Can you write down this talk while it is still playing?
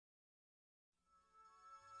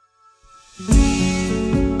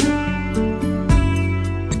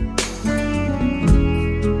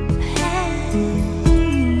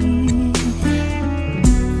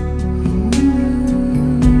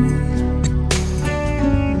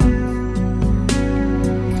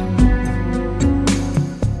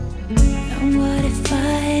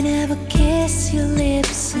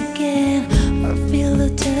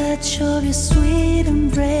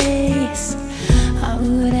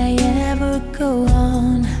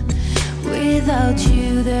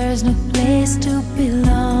nice to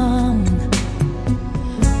belong.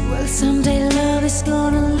 Well, someday love is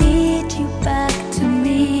gonna lead you back to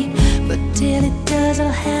me, but till it does, I'll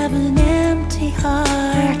have an empty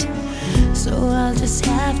heart. So I'll just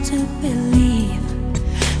have to believe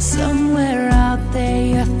somewhere out there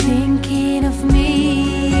you're thinking of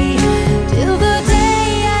me. Till the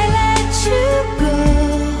day I let you go,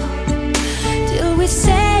 till we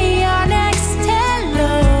say our next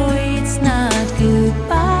hello, it's not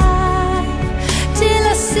goodbye. Till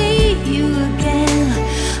I see you again,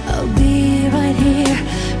 I'll be right here,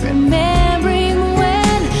 remembering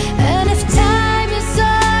when. And if time is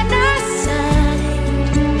on our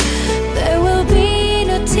side, there will be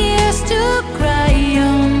no tears to cry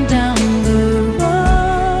on down the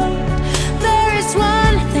road. There is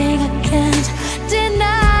one thing I can't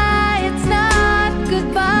deny, it's not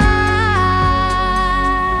goodbye.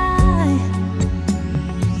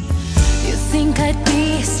 You think I'd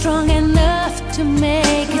be strong enough to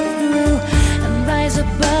make it through and rise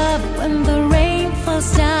above when the rain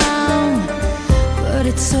falls down, but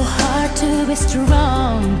it's so hard to be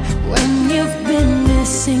strong when you've been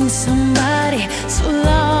missing somebody so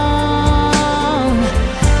long.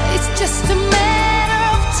 It's just a matter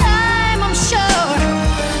of time, I'm sure,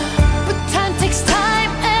 but time takes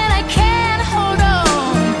time and I can't hold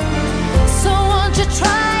on. So won't you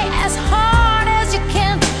try as hard as you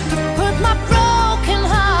can to put my broken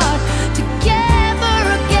heart together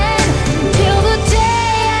again. Till the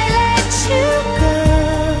day I let you go,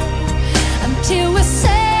 until we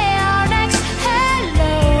say our next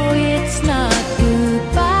hello, it's not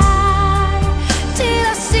goodbye. Till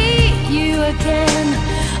I see you again,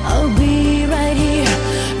 I'll be right here,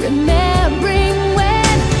 remembering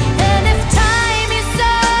when. And if time is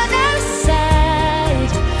on our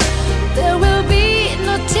side, there will be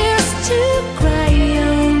no tears to cry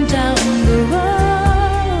on down the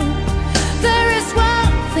road. There is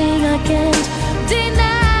one thing I can't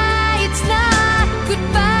deny, it's not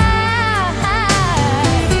goodbye.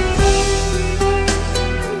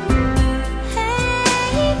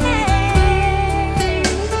 Hey, hey,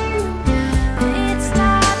 it's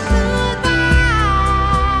not goodbye.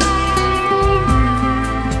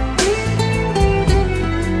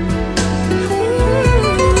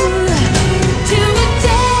 Till the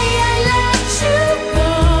day I let you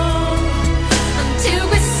go, until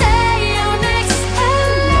we say our next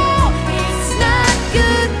hello, it's not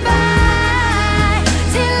goodbye.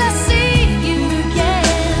 Till I see you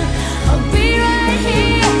again, I'll be right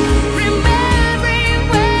here, remembering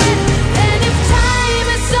when. And if time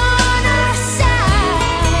is on our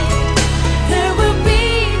side, there will be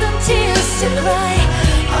no tears to cry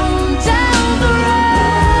on down the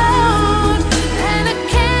road. And I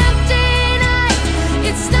can't deny,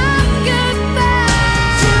 it's not